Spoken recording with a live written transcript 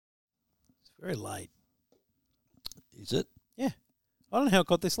Very late. Is it? Yeah. I don't know how it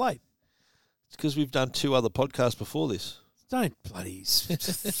got this late. It's because we've done 2 other podcasts before this. Don't bloody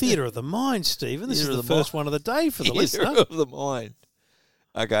theatre of the mind, Stephen. This Theatre is of the the first one of the day for the Theatre listener. of the mind.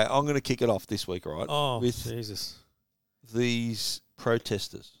 Okay, I'm going to kick it off this week, all right? Oh, with Jesus. these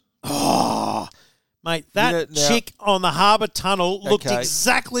protesters. Oh, mate, that now- chick on the Harbour Tunnel looked Okay.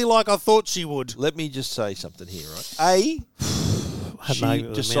 exactly like I thought she would. Let me just say something here, right? She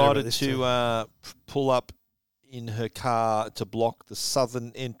decided to pull up in her car to block the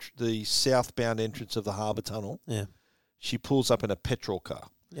the southbound entrance of the Harbour Tunnel. Yeah. She pulls up in a petrol car.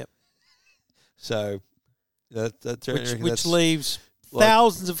 Yep. So which leaves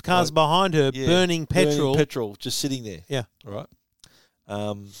thousands of cars behind her burning petrol. Burning petrol, just sitting there. Yeah. All right.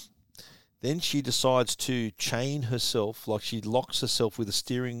 Then she decides to chain herself, like she locks herself with a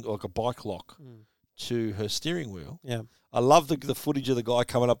steering, like a bike lock, to her steering wheel. Yeah. I love the footage of the guy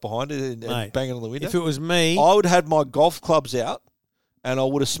coming up behind it and banging on the window. If it was me, I would have had my golf clubs out and I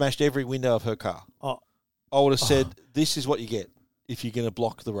would have smashed every window of her car. Oh. I would have said, this is what you get if you're going to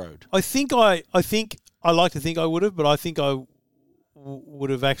block the road. I think I like to think I would have, but I think I would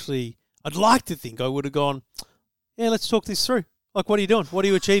have actually. I'd like to think I would have gone. Yeah, let's talk this through. Like, what are you doing? What are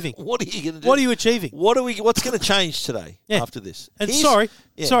you achieving? What are you going to do? What are you achieving? What's going to change today after this? And sorry.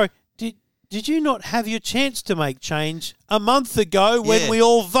 Did you not have your chance to make change a month ago when we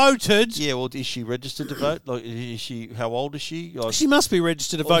all voted? Yeah, well, is she registered to vote? Like, how old is she? Like, she must be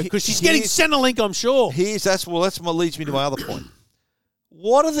registered to vote because she's getting Centrelink, I'm sure. That's what leads me to my other point.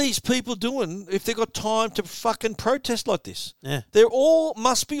 What are these people doing if they've got time to fucking protest like this? Yeah. They're all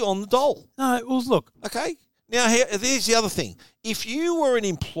must be on the dole. No, well, look. Okay. Now, there's the other thing. If you were an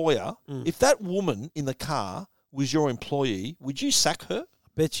employer, if that woman in the car was your employee, would you sack her? I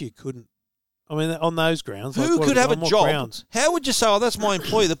bet you couldn't. I mean, on those grounds. Who could have a job? Grounds? How would you say, that's my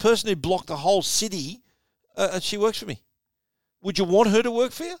employee, the person who blocked the whole city, she works for me? Would you want her to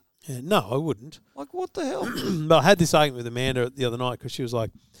work for you? Yeah, no, I wouldn't. Like, what the hell? But I had this argument with Amanda the other night because she was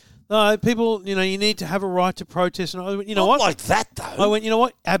like, no, people, you need to have a right to protest. And I went, Not what? like that, though. I went, you know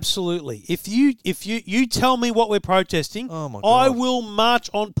what? Absolutely. If you tell me what we're protesting, oh my I God. will march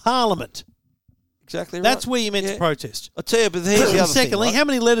on Parliament. Exactly right. That's where you're meant to protest. I'll tell you, but here's the other thing. Secondly, how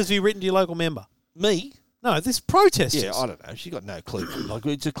many letters have you written to your local member? Me? No, this protesters. Yeah, I don't know. She's got no clue. Like,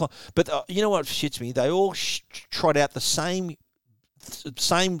 but you know what shits me? They all trot out the same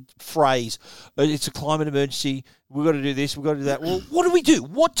phrase. It's a climate emergency. We've got to do this. We've got to do that. Well, what do we do?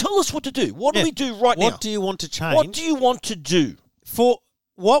 Tell us what to do. What do we do now? What do you want to change? What do you want to do? For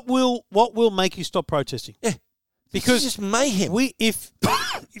what will make you stop protesting? Yeah. Because it's just mayhem.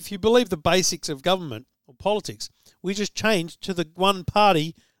 If you believe the basics of government or politics, we just change to the one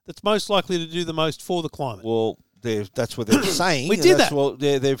party that's most likely to do the most for the climate. Well, that's what they're saying. We did that. Well,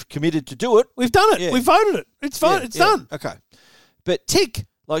 they've committed to do it. We've done it. Yeah. We voted it. It's fine. It's done. Okay. But tick.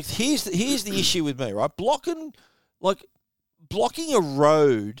 Like, here's the issue with me, right? Blocking a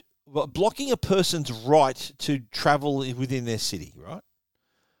road, blocking a person's right to travel within their city, right?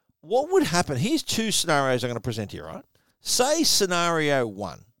 What would happen? Here's 2 scenarios I'm going to present here, right? Say scenario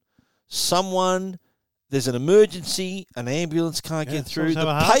 1. There's an emergency, an ambulance can't get through,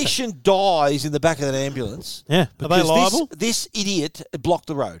 the patient dies in the back of that ambulance. Yeah. Are they liable? This idiot blocked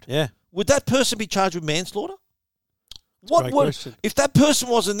the road. Yeah. Would that person be charged with manslaughter? Great question. If that person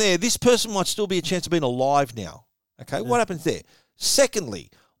wasn't there, this person might still be a chance of being alive now. Okay, yeah. What happens there? Secondly,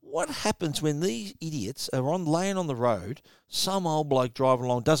 what happens when these idiots are laying on the road, some old bloke driving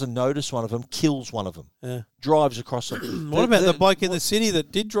along doesn't notice one of them, kills one of them, drives across them? What about the bloke in the city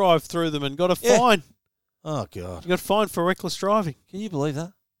that did drive through them and got a fine? Oh, God. He got fined for reckless driving. Can you believe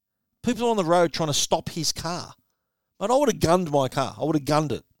that? People on the road trying to stop his car. But I would have gunned my car. I would have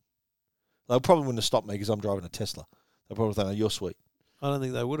gunned it. They probably wouldn't have stopped me because I'm driving a Tesla. They probably think, you're sweet. I don't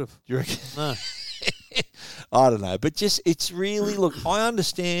think they would have. Do you reckon? No. I don't know. But just, it's really, look, I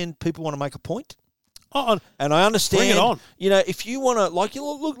understand people want to make a point. Oh, and I understand. Bring it on. If you want to, like,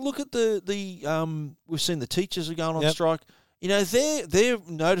 look at the we've seen the teachers are going on strike. They're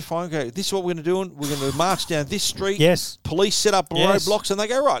notifying, okay, this is what we're going to do. We're going to march down this street. Yes. Police set up roadblocks and they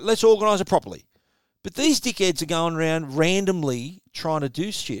go, right, let's organise it properly. But these dickheads are going around randomly trying to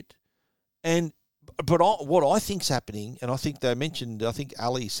do shit. What I think's happening, and I think they mentioned, I think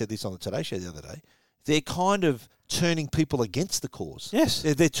Ali said this on the Today Show the other day, they're kind of turning people against the cause. Yes.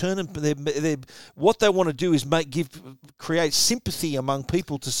 They're turning, what they want to do is create sympathy among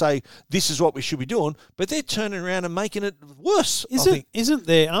people to say, this is what we should be doing, but they're turning around and making it worse.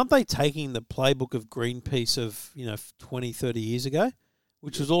 Aren't they taking the playbook of Greenpeace of, 20, 30 years ago,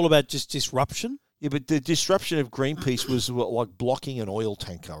 which was all about just disruption? Yeah, but the disruption of Greenpeace was like blocking an oil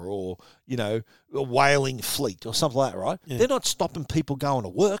tanker or, a whaling fleet or something like that, right? Yeah. They're not stopping people going to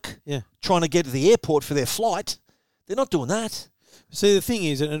work, Yeah. trying to get to the airport for their flight. They're not doing that. See, the thing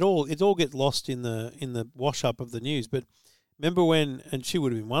is, and it all gets lost in the wash up of the news. But remember when, and she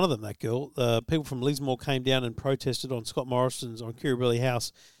would have been one of them, that girl. People from Lismore came down and protested on Scott Morrison's on Kirribilli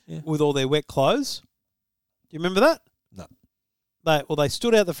House with all their wet clothes. Do you remember that? No. They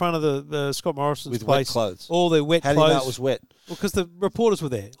stood out the front of the Scott Morrison's With place. wet clothes. All their wet How clothes. do you know it was wet? Well, because the reporters were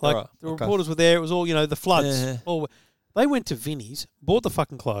there. Reporters were there. It was all, the floods. Yeah. All, they went to Vinnie's, bought the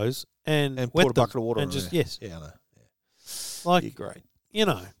fucking clothes, and wet poured a bucket them, of water and on just, there. yes. Yeah, I know. Yeah. Like, You're great.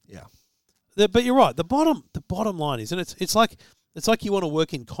 Yeah. But you're right. The bottom line is, and it's like you want to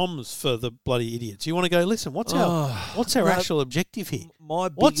work in comms for the bloody idiots. You want to go, listen, what's our actual objective here?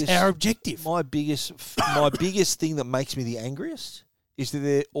 What's our objective? My biggest thing that makes me the angriest is that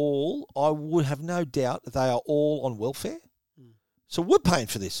they're all, I would have no doubt, they are all on welfare. So we're paying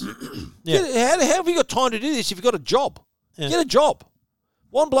for this. Yeah. How have you got time to do this if you've got a job? Yeah. Get a job.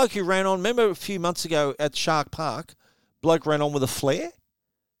 One bloke who ran on, remember a few months ago at Shark Park, bloke ran on with a flare.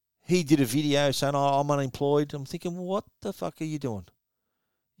 He did a video saying, I'm unemployed. I'm thinking, what the fuck are you doing?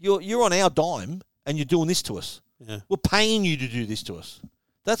 You're on our dime and you're doing this to us. Yeah. We're paying you to do this to us.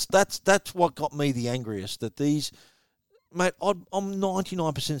 That's what got me the angriest, that these... Mate, I'm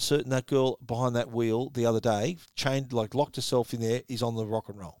 99% certain that girl behind that wheel the other day, locked herself in there, is on the rock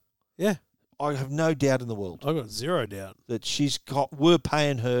and roll. Yeah. I have no doubt in the world. I've got zero doubt. That we're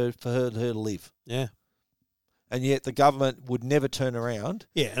paying her for her to live. Yeah. And yet the government would never turn around.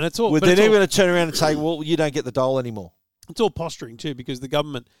 Yeah, and it's all... They're never going to turn around and say, well, you don't get the dole anymore. It's all posturing too, because the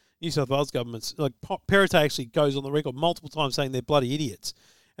government, New South Wales government's, like Perrottet actually goes on the record multiple times saying they're bloody idiots,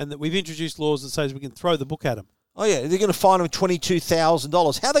 and that we've introduced laws that says we can throw the book at them. Oh yeah, they're going to fine them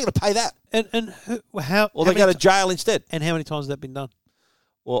 $22,000. How are they going to pay that? And how? Or they go to jail instead. And how many times has that been done?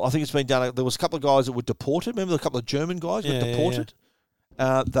 Well, I think it's been done. There was a couple of guys that were deported. Remember, a couple of German guys were deported.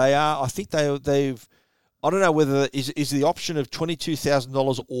 Yeah. They are. I think they've. I don't know whether is the option of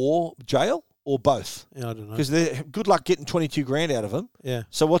 $22,000 or jail or both. Yeah, I don't know. Because they're good luck getting $22,000 out of them. Yeah.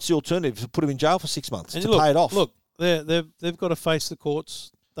 So what's the alternative? Put them in jail for 6 months and to pay it off. Look, they've got to face the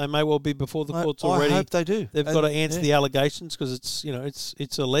courts. They may well be before the courts already. I hope they do. They've got to answer the allegations, because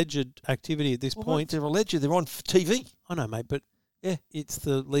it's alleged activity at this point. They're alleged. They're on TV. I know, mate, but yeah, it's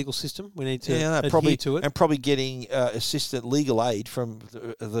the legal system. We need to adhere probably to it, and probably getting assistant legal aid from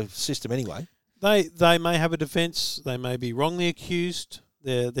the system anyway. They may have a defence. They may be wrongly accused.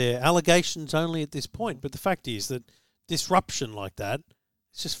 They're allegations only at this point. But the fact is that disruption like that,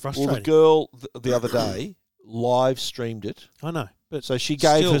 it's just frustrating. Well, the girl the other day live streamed it. I know. But so she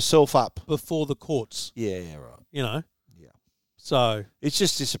gave herself up before the courts. Yeah, right. Yeah. So it's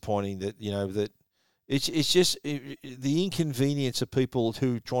just disappointing that that it's just the inconvenience of people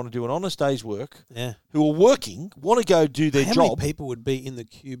who are trying to do an honest day's work. Yeah. Who are working, want to go do their job. How many people would be in the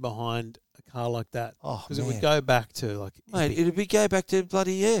queue behind a car like that? Oh, because it would go back to go back to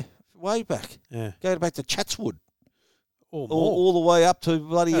bloody way back. Yeah. Go back to Chatswood. Or more. All the way up to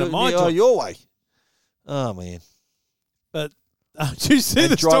bloody your way. Oh man. But did you see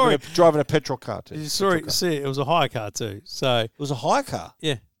the story? Driving a petrol car too. See, it was a hire car too. So it was a hire car?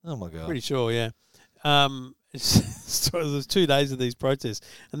 Yeah. Oh my God. Pretty sure, yeah. There's 2 days of these protests,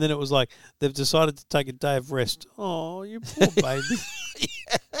 and then it was like they've decided to take a day of rest. Oh, you poor baby.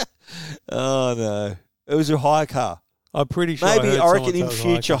 Yeah. Oh no. It was a hire car. I'm pretty sure. Maybe I reckon in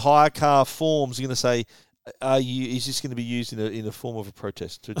future hire car forms are going to say, is this going to be used in a form of a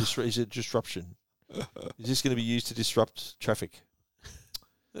protest? Is it disruption? Is this going to be used to disrupt traffic?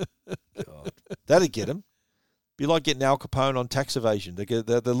 God. That'd get them. Be like getting Al Capone on tax evasion. They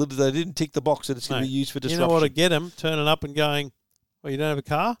didn't tick the box that it's going to be used for disruption. You know what to get them? Turning up and going, well, you don't have a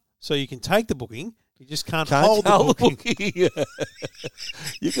car, so you can take the booking. You just can't hold the booking.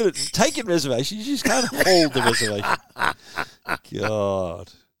 You could take a reservation. You just can't hold the reservation.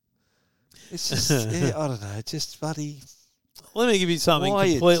 God. It's just, I don't know. It's just bloody... Let me give you something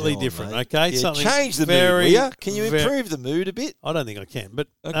completely different, okay? Yeah, something change the mood, will you? Can you improve the mood a bit? I don't think I can, but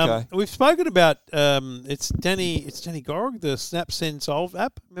okay. We've spoken about it's Danny Gorg, the Snap Send Solve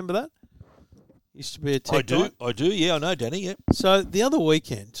app. Remember that? Used to be a tech guy. I do. Yeah, I know Danny. Yeah. So the other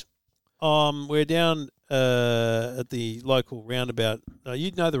weekend, we're down at the local roundabout.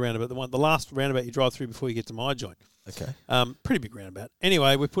 You'd know the roundabout, the last roundabout you drive through before you get to my joint. Okay. Pretty big roundabout.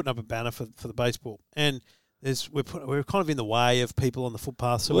 Anyway, we're putting up a banner for the baseball, and we're kind of in the way of people on the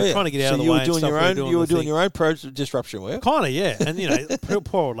footpath, so we're trying to get out of the way. You were doing your own disruption work? Kind of, yeah. And,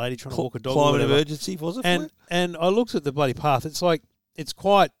 poor old lady trying to walk a dog. Climate emergency, was it? And I looked at the bloody path. It's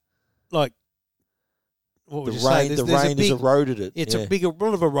quite, what would The you say? rain, There's a has big, eroded it. it's yeah. a big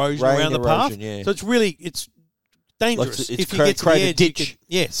lot of erosion Rain around the path. erosion, yeah. So it's dangerous. Like if you get to the created a edge, ditch.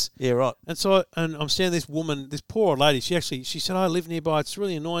 yes. Yeah, right. And so, I'm standing. This woman, this poor old lady. She said, "I live nearby. It's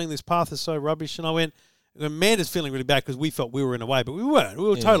really annoying. This path is so rubbish." And I went, Amanda's feeling really bad because we felt we were in a way, but we weren't. We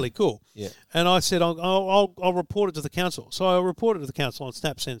were totally cool. Yeah. And I said, I'll report it to the council. So I reported it to the council on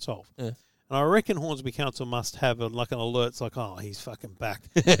Snap Send Solve. Yeah. And I reckon Hornsby Council must have an alert. It's like, oh, he's fucking back.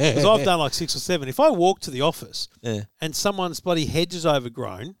 Because I've done like 6 or 7. If I walk to the office and someone's bloody hedge is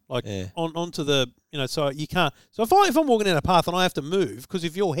overgrown, like onto the, so you can't. So if I'm walking down a path and I have to move because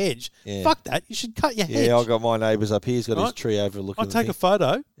if your hedge, fuck that, you should cut your hedge. Yeah, I got my neighbours up here. He's got his tree overlooking. I take a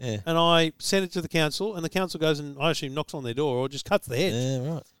photo and I send it to the council, and the council goes and I assume knocks on their door or just cuts the hedge.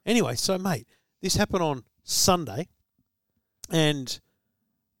 Yeah, right. Anyway, so mate, this happened on Sunday, and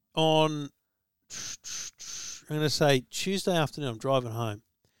on I'm going to say Tuesday afternoon, I'm driving home,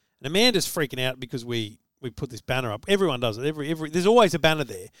 and Amanda's freaking out because we put this banner up. Everyone does it. Every there's always a banner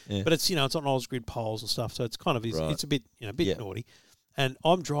there, but it's it's on Osgrid poles and stuff, so it's kind of it's a bit naughty. And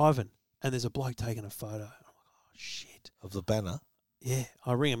I'm driving, and there's a bloke taking a photo. I'm like, oh shit, of the banner. Yeah,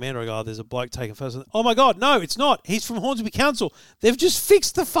 I ring Amanda. I go, oh, there's a bloke taking photos. Oh my god, no, it's not. He's from Hornsby Council. They've just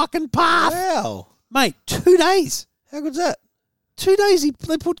fixed the fucking path. Wow, mate, 2 days. How good's that? 2 days.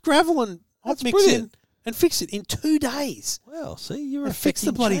 They put gravel and hot mix brilliant. in and fix it in 2 days. Well, see, you're They fixed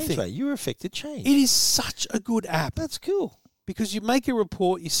the bloody change, thing. mate. You're affected change. It is such a good app. That's cool. Because you make a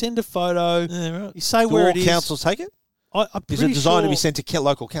report, you send a photo, right. you say Do where all it is. councils take it? I'm Is it designed to be sure sent to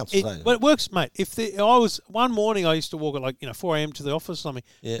local councils? But it works, mate. I was one morning, I used to walk at 4 a.m. to the office or something.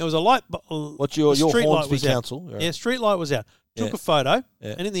 Yeah. There was a light. What's your street light Hornsby was out. Council? Right. Yeah, street light was out. Took a photo,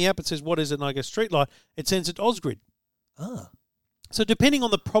 Yeah. and in the app it says what is it, and I go street light. It sends it to Osgrid. Ah, So depending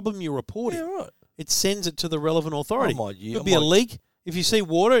on the problem you're reporting, right. it sends it to the relevant authority. I Could be a leak. If you see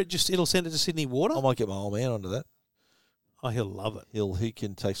water, it'll send it to Sydney Water. I might get my old man onto that. Oh, he'll love it. He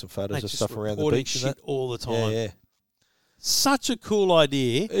can take some photos Mate, of just stuff around the reporting beach and shit that. all the time. Yeah. Such a cool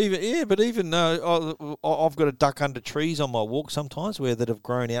idea. Even though I've got to duck under trees on my walk sometimes that have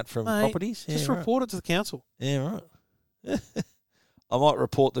grown out from properties. Just report it to the council. Yeah, right. I might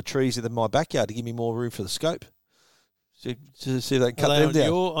report the trees in my backyard to give me more room for the scope. To see if they can cut them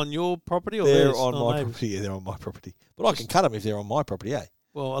down. On your property or they're theirs? on my property. Yeah, they're on my property. But I can cut them if they're on my property,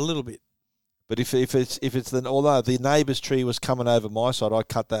 Well, a little bit. But if it's although the neighbour's tree was coming over my side, I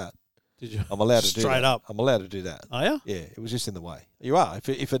cut that. Did you? I'm allowed to do that. Straight up. I'm allowed to do that. Are you? Yeah, it was just in the way. You are.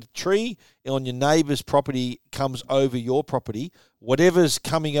 If a tree on your neighbour's property comes over your property, whatever's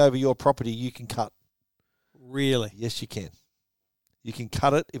coming over your property, you can cut. Really? Yes, you can. You can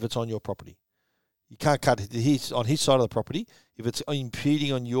cut it if it's on your property. You can't cut it on his side of the property. If it's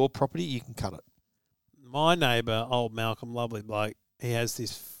impeding on your property, you can cut it. My neighbour, old Malcolm, lovely bloke, he has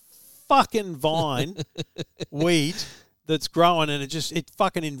this fucking vine weed that's growing, and it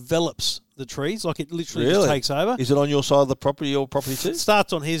fucking envelops the trees, like it literally just takes over. Is it on your side of the property, your property too? It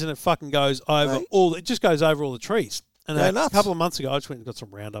starts on his and it fucking goes over it just goes over all the trees. And a couple of months ago, I just went and got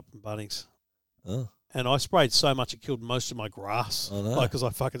some Roundup and Bunnings. Oh. And I sprayed so much it killed most of my grass. Oh, no. Because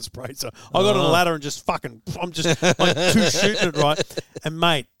I fucking sprayed. So I got on a ladder and I'm just like two shooting it, right? And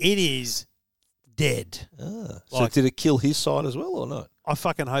mate, it is dead. So did it kill his side as well or not? I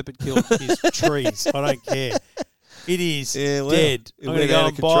fucking hope it killed his trees. I don't care. It is dead. I'm going to go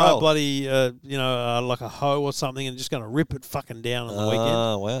and buy a bloody, like a hoe or something and just going to rip it fucking down on the weekend.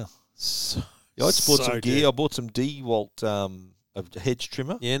 Oh, wow. I just bought some gear. I bought some DeWalt a hedge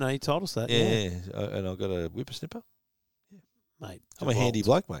trimmer. Yeah, no, you told us that. Yeah. And I got a whippersnipper. Mate, I'm a handy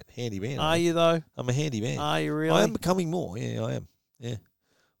bloke, mate. Handy man. Are you, though? I'm a handy man. Are you really? I am becoming more. Yeah, I am. Yeah.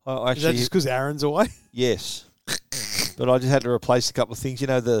 Is that just because Aaron's away? Yes. But I just had to replace a couple of things.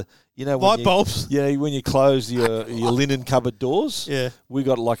 Light bulbs. Yeah, when you close your linen cupboard doors. Yeah. We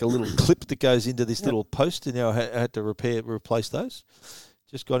got like a little clip that goes into this little post, and I had to replace those.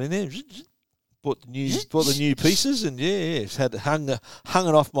 Just got in there, bought the new pieces, and had hung it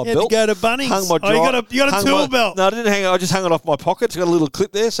off my belt. To go to Bunnings. Hung my you got a tool belt. No, I didn't hang it. I just hung it off my pocket. It's got a little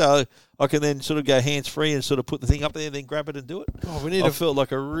clip there, so I can then sort of go hands free and sort of put the thing up there, and then grab it and do it. Oh, I felt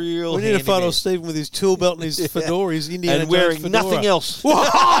like a real. We need a photo of Stephen with his tool belt and his fedora, his Indiana and wearing Jones fedora. nothing else.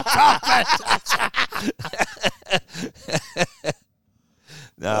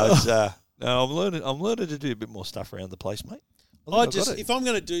 No, I'm learning to do a bit more stuff around the place, mate. If I'm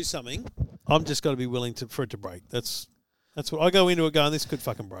going to do something, I'm just got to be willing for it to break. That's what I go into it going. This could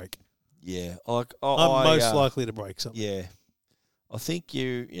fucking break. Yeah, I'm most likely to break something. Yeah, I think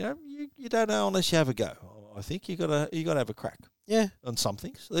you don't know unless you have a go. I think you gotta have a crack. Yeah, on some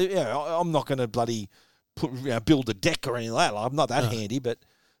things. Yeah, I'm not going to bloody build a deck or anything like that. I'm not that handy, but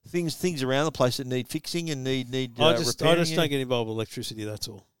things around the place that need fixing and need I just repairing. don't get involved with electricity. That's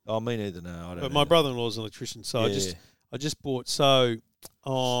all. Oh, me neither. No, I don't. But my brother-in-law's an electrician, so I just bought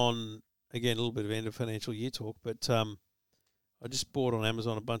on again a little bit of end of financial year talk, but I just bought on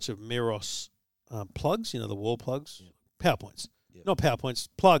Amazon a bunch of Meros plugs. The wall plugs, power points, not power points,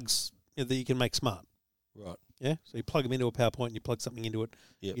 plugs that you can make smart. Right. Yeah. So you plug them into a power point and you plug something into it.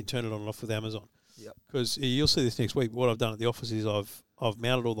 You can turn it on and off with Amazon. Yep. Because you'll see this next week. What I've done at the office is I've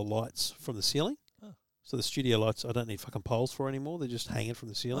mounted all the lights from the ceiling. Oh. So the studio lights I don't need fucking poles for anymore. They're just hanging from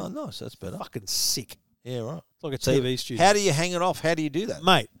the ceiling. Oh, nice. That's better. Fucking sick. Yeah, right. It's like a TV studio. How do you hang it off? How do you do that?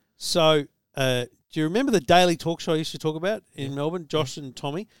 Mate, so do you remember the daily talk show I used to talk about in Melbourne, Josh and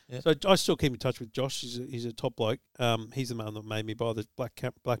Tommy? Yeah. So I still keep in touch with Josh. He's a top bloke. He's the man that made me buy the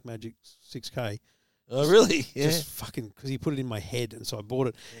Black Magic 6K. Oh, really? Yeah. Just fucking because he put it in my head, and so I bought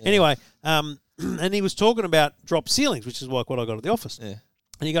it. Yeah. Anyway, and he was talking about drop ceilings, which is like what I got at the office. Yeah.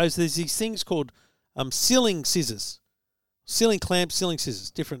 And he goes, there's these things called ceiling scissors, ceiling clamps, ceiling scissors,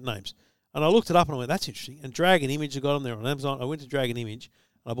 different names. And I looked it up and I went, that's interesting. And Dragon Image, I got them there on Amazon. I went to Dragon Image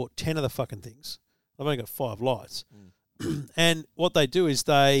and I bought 10 of the fucking things. I've only got 5 lights. And what they do is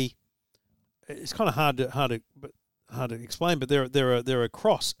it's kind of hard to explain, but they're a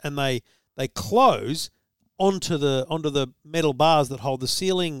cross, and they close onto the metal bars that hold the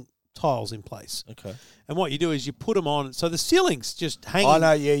ceiling tiles in place. Okay. And what you do is you put them on, so the ceiling's just hanging. I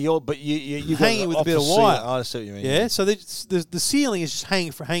know, yeah, you're hanging with a bit of wire. I see what you mean. Yeah, so the ceiling is just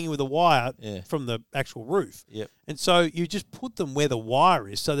hanging with a wire from the actual roof. Yep. And so you just put them where the wire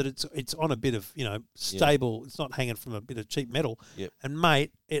is, so that it's on a bit of stable. Yep. It's not hanging from a bit of cheap metal. Yep. And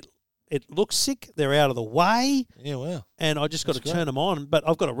mate, it looks sick. They're out of the way. Yeah, wow. And I just got to turn them on, but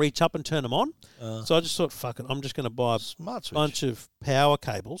I've got to reach up and turn them on. So I just thought, fuck it, I'm just going to buy a bunch of power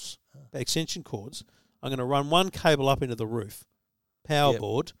cables, extension cords. I'm going to run one cable up into the roof, power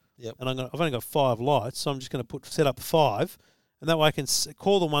board, and I've only got 5 lights, so I'm just going to set up 5, and that way I can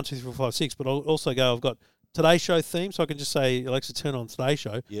call them 1, 2, 3, 4, 5, 6. But I'll also go, I've got Today Show theme, so I can just say, Alexa, turn on Today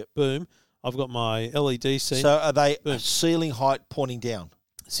Show. Yep. Boom. I've got my LED scene. So are they ceiling height pointing down?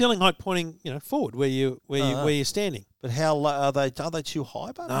 Ceiling height pointing, forward where you're standing. But how low are they? Are they too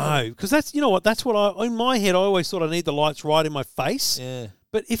high? No, because that's that's what in my head I always thought I need the lights right in my face. Yeah.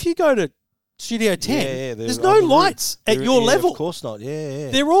 But if you go to Studio 10, there's no lights at your level. Of course not. Yeah.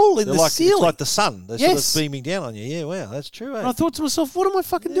 They're all in the ceiling. It's like the sun. They're sort of beaming down on you. Yeah, wow, that's true. And I thought to myself, what am I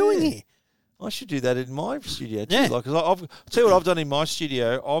fucking doing here? I should do that in my studio too. Yeah. I'll tell you what I've done in my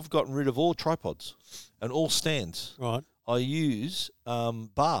studio. I've gotten rid of all tripods and all stands. Right. I use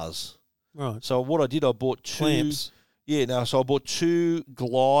bars. Right. So what I did, I bought 2 clamps. Yeah, no. So I bought 2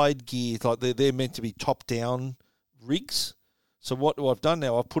 glide gears. Like they're meant to be top down rigs. So what I've done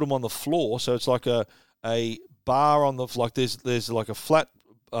now, I've put them on the floor. So it's like a bar on the there's like a flat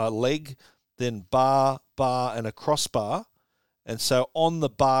leg, then bar, and a crossbar. And so on the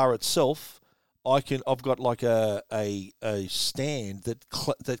bar itself, I've got like a stand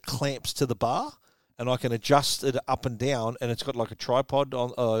that clamps to the bar, and I can adjust it up and down, and it's got like a tripod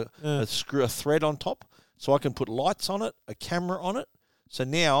on a thread on top, so I can put lights on it, a camera on it. So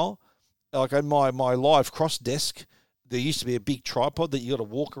now, like on my live cross desk, there used to be a big tripod that you got to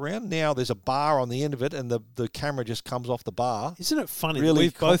walk around. Now there's a bar on the end of it, and the camera just comes off the bar. Isn't it funny really that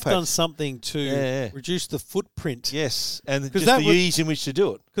we've compact. both done something to reduce the footprint? Yes, and just the ease in which to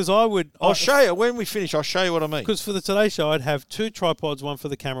do it. Because I'll show you when we finish. I'll show you what I mean. Because for the Today Show, I'd have 2 tripods, one for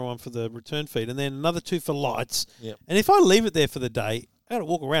the camera, one for the return feed, and then another 2 for lights. Yep. And if I leave it there for the day, I got to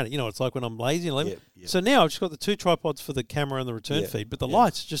walk around it. It's like when I'm lazy and leave it. Yep. So now I've just got the 2 tripods for the camera and the return feed, but the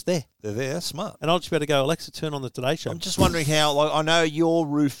lights are just there. They're there. That's smart. And I'll just be able to go, Alexa, turn on the Today Show. I'm just wondering how. Like, I know your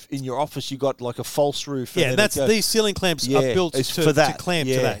roof in your office, you got like a false roof. Yeah, these ceiling clamps are built to clamp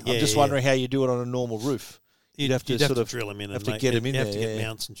to that. I'm just wondering how you do it on a normal roof. You'd have to sort of drill them in. Have to get them in there. You have to get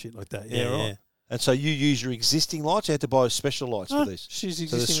mounts and shit like that. Yeah, right. And so you use your existing lights. You have to buy special lights for these. She's so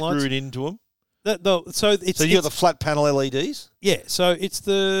existing they're screwed into them. So you got the flat panel LEDs. Yeah. So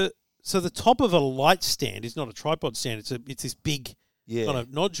the top of a light stand is not a tripod stand. It's this big kind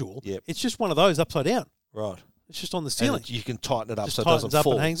of nodule. Yep. It's just one of those upside down. Right. It's just on the ceiling. And you can tighten it up just so it doesn't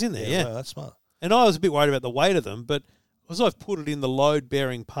fall. Up and hangs in there. Yeah. Wow, that's smart. And I was a bit worried about the weight of them, but as I've put it in the load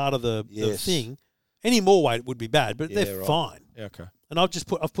bearing part of the thing, any more weight would be bad, but they're fine. Yeah, okay. And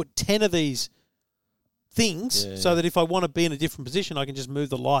I've put 10 of these things so that if I want to be in a different position, I can just move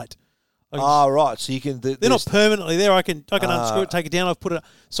the light. Right. So you can. They're not permanently there. I can unscrew it, take it down. I've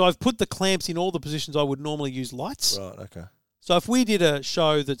put the clamps in all the positions I would normally use lights. Right. Okay. So if we did a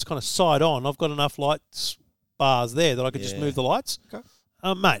show that's kind of side on, I've got enough lights bars there that I could just move the lights. Okay.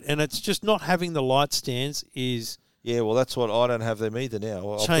 Mate, and it's just not having the light stands is Yeah, well, that's what I don't have them either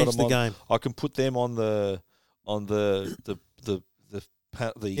now. Change the game. I can put them on the on frame the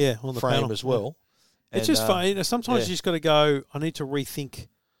panel as well. Yeah. It's just fun. You know, sometimes you just got to go, I need to rethink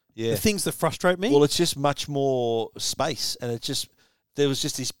the things that frustrate me. Well, it's just much more space, and there was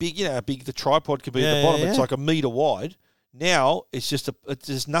just this big, how big the tripod could be at the bottom. It's like a metre wide. Now it's just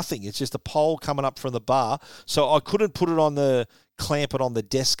nothing. It's just a pole coming up from the bar. So I couldn't put it on clamp it on the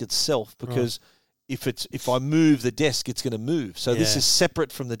desk itself because if I move the desk, it's going to move. So this is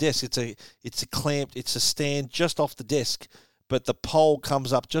separate from the desk. It's a clamped. It's a stand just off the desk, but the pole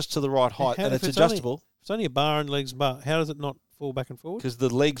comes up just to the right height, and it's adjustable. It's only a bar and legs bar. How does it not fall back and forward? Because the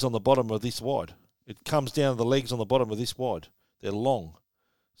legs on the bottom are this wide. It comes down. The legs on the bottom are this wide. They're long.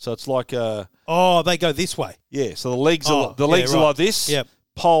 So it's like they go this way. Yeah. So the legs are like this. Yep.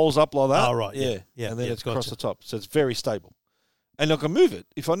 Poles up like that. Oh, right. Yeah. And then it's across the top. So it's very stable. And I can move it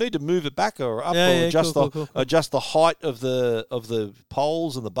if I need to move it back or up or adjust the height of the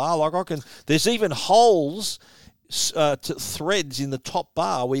poles and the bar. Like I can. There's even holes, threads in the top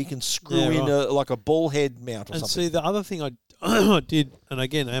bar where you can screw in like a ball head mount or something. And see, the other thing I did, and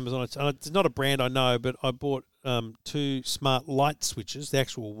again, Amazon. It's not a brand I know, but I bought 2 smart light switches, the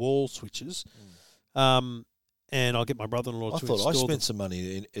actual wall switches. And I'll get my brother-in-law to install them. I thought I spent some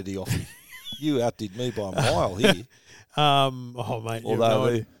money at the office. You outdid me by a mile here. Mate,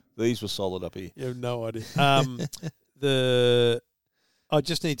 although these were solid up here. You have no idea. I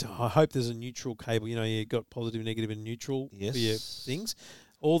just need to. I hope there's a neutral cable. You got positive, negative, and neutral for your things.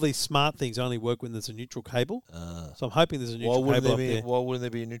 All these smart things only work when there's a neutral cable. So I'm hoping there's a neutral cable up there. Why wouldn't there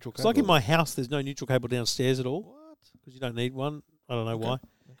be a neutral cable? It's like in my house, there's no neutral cable downstairs at all. What? Because you don't need one. I don't know why.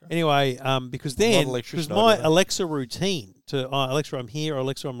 Okay. Anyway, because my Alexa routine to Alexa, I'm here, or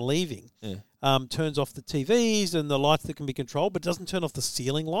Alexa, I'm leaving, turns off the TVs and the lights that can be controlled, but doesn't turn off the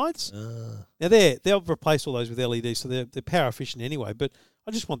ceiling lights. Now they'll replace all those with LEDs, so they're power efficient anyway. But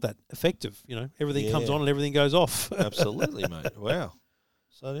I just want that effective. Everything comes on and everything goes off. Absolutely, mate. Wow.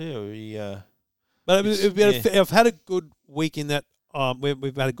 So But I've had a good week in that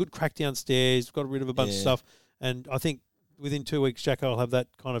we've had a good crack downstairs, got rid of a bunch of stuff, and I think within 2 weeks, Jack, I'll have that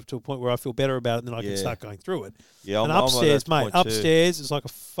kind of to a point where I feel better about it, and then I can start going through it. Yeah, and upstairs, mate, upstairs is like a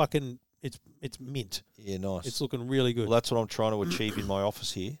fucking it's mint. Yeah, nice. It's looking really good. Well, that's what I'm trying to achieve in my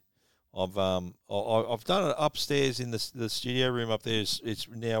office here. I've done it upstairs in the studio room up there. It's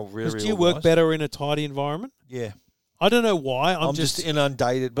now really. Do you work better in a tidy environment? Yeah. I don't know why. I'm just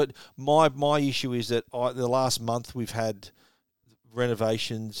inundated. But my issue is that the last month we've had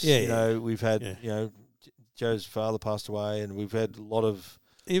renovations. We've had Joe's father passed away, and we've had a lot of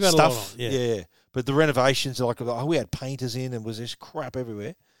stuff. Yeah. But the renovations are like we had painters in, and was this crap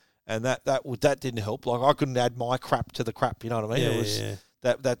everywhere, and that didn't help. Like I couldn't add my crap to the crap. You know what I mean?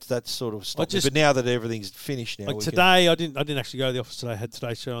 That sort of stopped. But now that everything's finished, now today I didn't actually go to the office today. I had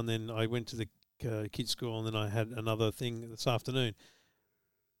today's show, and then I went to the kids' school, and then I had another thing this afternoon.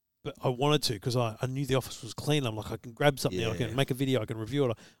 But I wanted to because I knew the office was clean. I'm like, I can grab something, I can make a video, I can review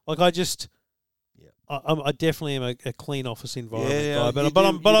it. Like I just. I definitely am a clean office environment guy, but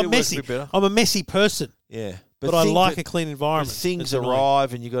I'm messy. I'm a messy person. Yeah, but I like a clean environment. Things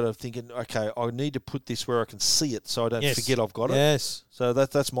arrive, and you got to think, okay, I need to put this where I can see it, so I don't forget I've got it. Yes. So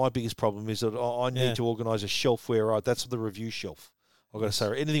that's my biggest problem is that I need to organise a shelf where that's the review shelf. I've got to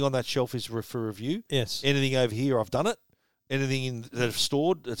say anything on that shelf is for review. Yes. Anything over here, I've done it. Anything that I've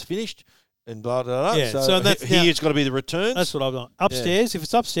stored, that's finished. And blah, blah, blah. Yeah, so that's here's got to be the returns. That's what I've done. Upstairs, if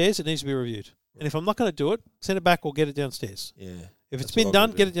it's upstairs, it needs to be reviewed. And if I'm not going to do it, send it back or get it downstairs. Yeah. If it's been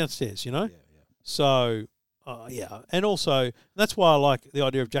done, get it downstairs, Yeah. So, and also, that's why I like the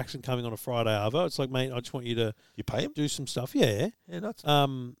idea of Jackson coming on a Friday, Arvo. It's like, mate, I just want you to pay him? Do some stuff. Yeah. Yeah, that's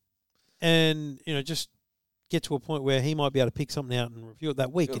and, just get to a point where he might be able to pick something out and review it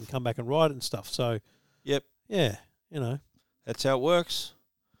that week and come back and write it and stuff. So, yep. Yeah, That's how it works.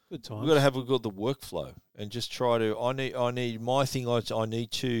 Good times. We've got to have the workflow and just try to. I need my thing. I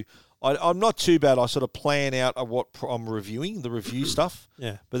need to. I'm not too bad. I sort of plan out what I'm reviewing, the review stuff.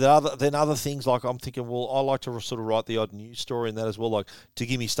 Yeah. But then other things like I'm thinking, well, I like to sort of write the odd news story and that as well, like to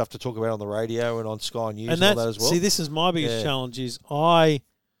give me stuff to talk about on the radio and on Sky News and all that as well. See, this is my biggest challenge is I'm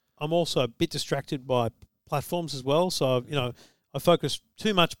also a bit distracted by platforms as well. So, I focus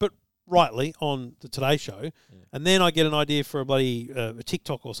too much, but rightly, on the Today Show. Yeah. And then I get an idea for a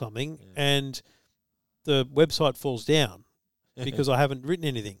TikTok or something and the website falls down. Because I haven't written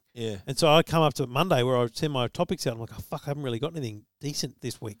anything. Yeah. And so I come up to Monday where I send my topics out. I'm like, oh, fuck, I haven't really got anything decent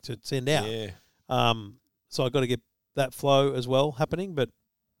this week to send out. Yeah. So I've got to get that flow as well happening, but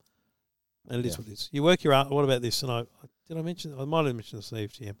it is what it is. You work your what about this? And I might have mentioned this to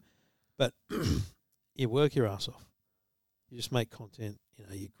Steve, but you work your ass off. You just make content. You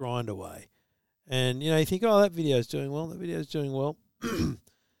know, you grind away, and you know you think, oh, that video's doing well. That video's doing well.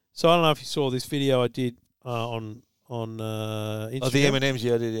 So I don't know if you saw this video I did on Instagram. Oh, the M&Ms,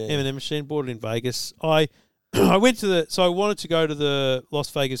 yeah, I did. Yeah. M&M machine, bought it in Vegas. I went to I wanted to go to the Las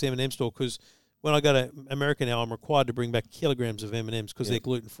Vegas M&M store because when I go to America now, I'm required to bring back kilograms of M&Ms because they're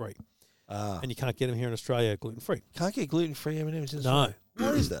gluten free. And you can't get them here in Australia gluten free. Can't get gluten free M&Ms in Australia. No.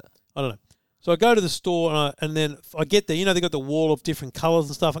 What is that? I don't know. So I go to the store and then I get there. You know, they got the wall of different colours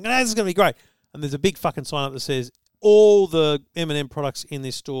and stuff. I'm going, this is going to be great. And there's a big fucking sign up that says all the M&M products in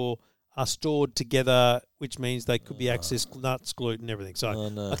this store are stored together, which means they could be accessed, nuts, gluten, everything. So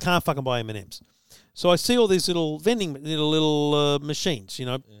I can't fucking buy M&Ms. So I see all these little vending, little machines, you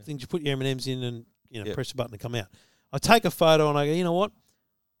know, things you put your M&Ms in and, you know, press a button to come out. I take a photo and I go, you know what?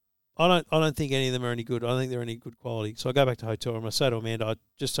 I don't think any of them are any good. I don't think they're any good quality. So I go back to the hotel room. I say to Amanda, I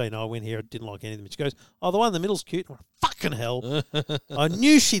just say, no, I went here. I didn't like any of them. She goes, oh, the one in the middle's cute. I'm like, fucking hell. I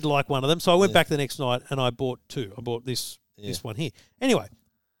knew she'd like one of them. So I went back the next night and I bought two. I bought this one here. Anyway,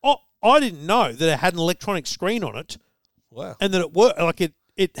 I didn't know that it had an electronic screen on it. Wow. And that it worked. Like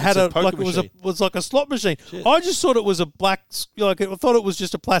it had was like a slot machine. Shit. I just thought it was a black, I thought it was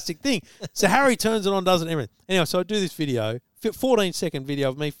just a plastic thing. So Harry turns it on, does it, and everything. Anyway, so I do this video, 14-second video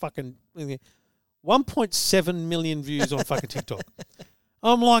of me fucking 1.7 million views on fucking TikTok.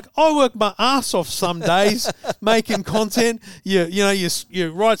 I'm like, I work my ass off some days making content.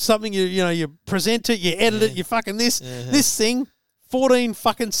 You write something, you present it, you edit it, you fucking this thing. 14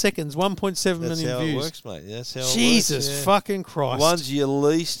 fucking seconds, 1.7 million views. That's how it works, mate. That's how it works. Jesus fucking Christ. The ones you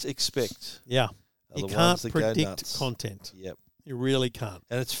least expect. Yeah. You can't predict content. Yep. You really can't.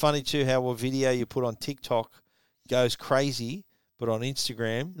 And it's funny, too, how a video you put on TikTok goes crazy, but on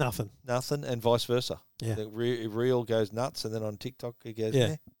Instagram... Nothing, and vice versa. Yeah. The reel goes nuts, and then on TikTok it goes,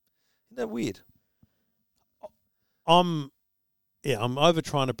 Isn't that weird? I'm over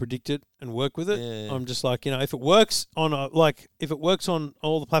trying to predict it and work with it. Yeah. I'm just like, if it works on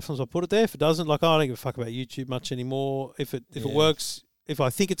all the platforms I put it there, if it doesn't, I don't give a fuck about YouTube much anymore. If it works, if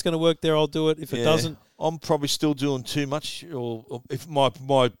I think it's going to work there, I'll do it. If it doesn't, I'm probably still doing too much. Or if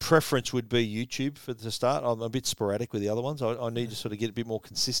my preference would be YouTube for the start. I'm a bit sporadic with the other ones. I need to sort of get a bit more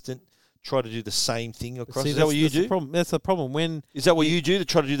consistent. Try to do the same thing across. Is that what you do? That's the problem. Is that what you do, to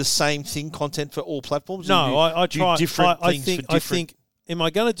try to do the same thing, content for all platforms? No, I try different things for different. I think, am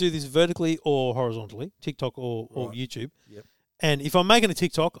I going to do this vertically or horizontally, TikTok or YouTube? Yep. And if I'm making a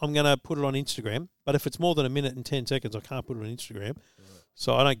TikTok, I'm going to put it on Instagram. But if it's more than 1 minute and 10 seconds, I can't put it on Instagram. Right.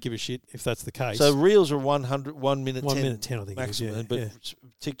 So I don't give a shit if that's the case. So Reels are 1 minute 10. 1 minute 10, I think maximum, it is, but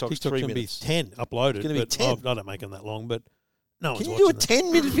TikTok's 3 minutes. Be 10 uploaded. It's going to be 10. I don't make them that long, but no one's watching. Can you do a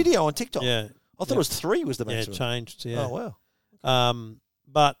 10-minute video on TikTok? Yeah. I thought it was 3 was the maximum. Yeah, it changed. Yeah. Oh, wow.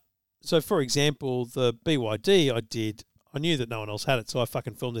 But, so for example, the BYD I knew that no one else had it, so I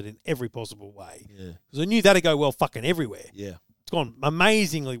fucking filmed it in every possible way. Yeah. Because I knew that'd go well fucking everywhere. Yeah. It's gone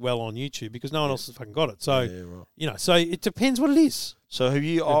amazingly well on YouTube because no one else has fucking got it. So, so it depends what it is. So have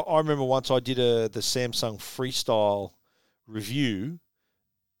you, I remember once I did the Samsung Freestyle review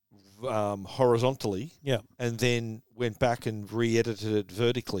horizontally, and then went back and re-edited it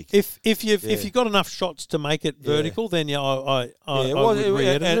vertically. If you've got enough shots to make it vertical, then I would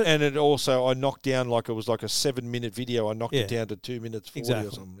re-edit it. And it also, I knocked down it was like a 7-minute video. I knocked it down to 2 minutes 40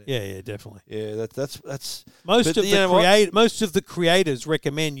 or something. Yeah, definitely. Yeah, that's most of the creators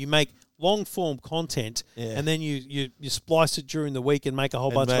recommend you make long form content, and then you splice it during the week and make a whole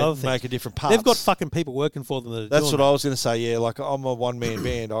bunch of other things. Make a different parts. They've got fucking people working for them. That's what I was going to say. Yeah, like I'm a one man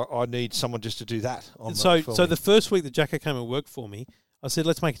band. I need someone just to do that. So the first week that Jacko came and worked for me, I said,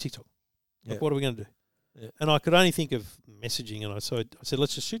 let's make a TikTok. What are we going to do? Yeah. And I could only think of messaging, and I said,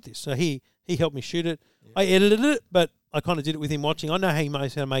 let's just shoot this. So he helped me shoot it. Yeah. I edited it, but I kind of did it with him watching. I know how he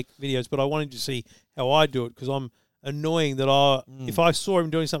knows how to make videos, but I wanted to see how I do it because I'm annoying that if I saw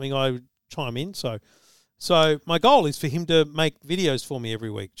him doing something, I would chime in. So my goal is for him to make videos for me every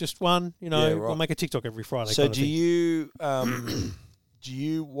week. Just one, I'll make a TikTok every Friday. So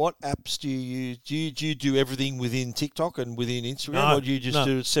what apps do you use? Do you do everything within TikTok and within Instagram, or do you just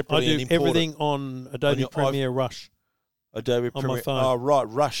do it separately? I do everything on Adobe Premiere Rush. Adobe Premiere. On my phone. Oh, right.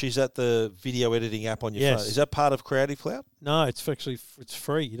 Rush, is that the video editing app on your phone? Is that part of Creative Cloud? No, it's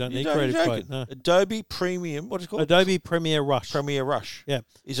free. You don't need Creative Cloud. No. Adobe Premium, what is it called? Adobe Premiere Rush. Premiere Rush. Yeah.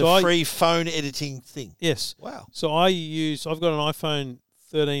 Is a free phone editing thing. Yes. Wow. So I've got an iPhone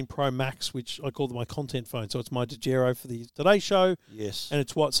 13 Pro Max, which I call my content phone. So it's my Dejero for the Today Show. Yes. And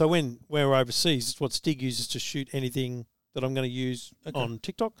it's when we're overseas, it's what Stig uses to shoot anything that I'm going to use on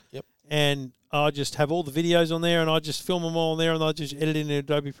TikTok. Yep. And I just have all the videos on there, and I just film them all on there, and I just edit in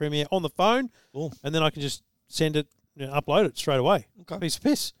Adobe Premiere on the phone, and then I can just send it upload it straight away. Okay. Piece of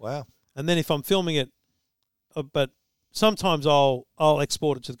piss. Wow. And then if I'm filming it, but sometimes I'll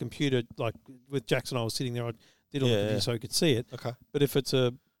export it to the computer. Like with Jackson, I was sitting there. I did all the video so he could see it. Okay. But if it's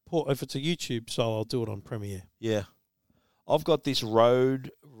a YouTube style, I'll do it on Premiere. Yeah. I've got this Roland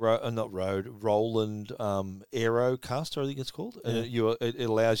Aerocaster, I think it's called. And it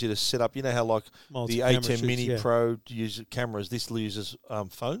allows you to set up, you know how like the A10 Mini Pro uses cameras, this uses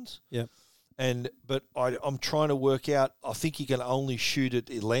phones. Yeah. But I'm trying to work out, I think you can only shoot it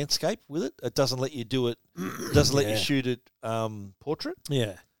in landscape with it. It doesn't let you do it, let you shoot it portrait.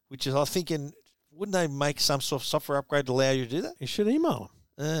 Yeah. Which is, I'm thinking, wouldn't they make some sort of software upgrade to allow you to do that? You should email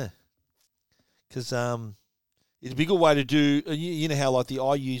them. Yeah. Because it'd be a good way to do. You know how like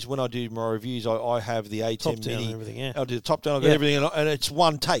I use when I do my reviews, I have the A10 Top down Mini. and everything, yeah. I'll do the top down, I'll get everything, and it's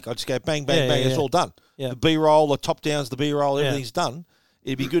one take. I just go bang, bang, bang. It's all done. Yeah. The B-roll, the top downs, the B-roll, everything's done.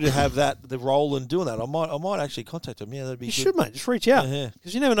 It'd be good to have the Roland doing that. I might actually contact them. Yeah, that'd be good. You should, mate. Just reach out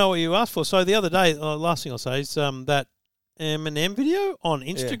because you never know what you ask for. So the other day, last thing I'll say is that Eminem video on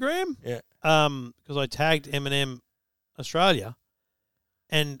Instagram. Yeah. Because I tagged Eminem Australia,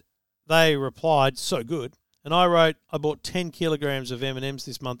 and they replied so good. And I wrote, I bought 10 kilograms of M&Ms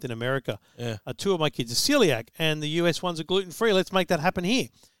this month in America. Yeah. 2 of my kids are celiac, and the US ones are gluten-free. Let's make that happen here.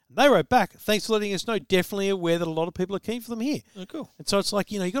 And they wrote back, thanks for letting us know. Definitely aware that a lot of people are keen for them here. Oh, cool. And so it's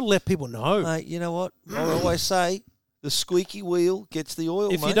like, you got to let people know. Mate, you know what? I always say the squeaky wheel gets the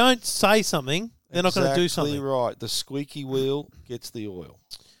oil, If mate. you don't say something, they're not going to do something. Exactly right. The squeaky wheel gets the oil.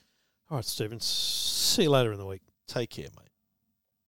 All right, Stephen. See you later in the week. Take care, mate.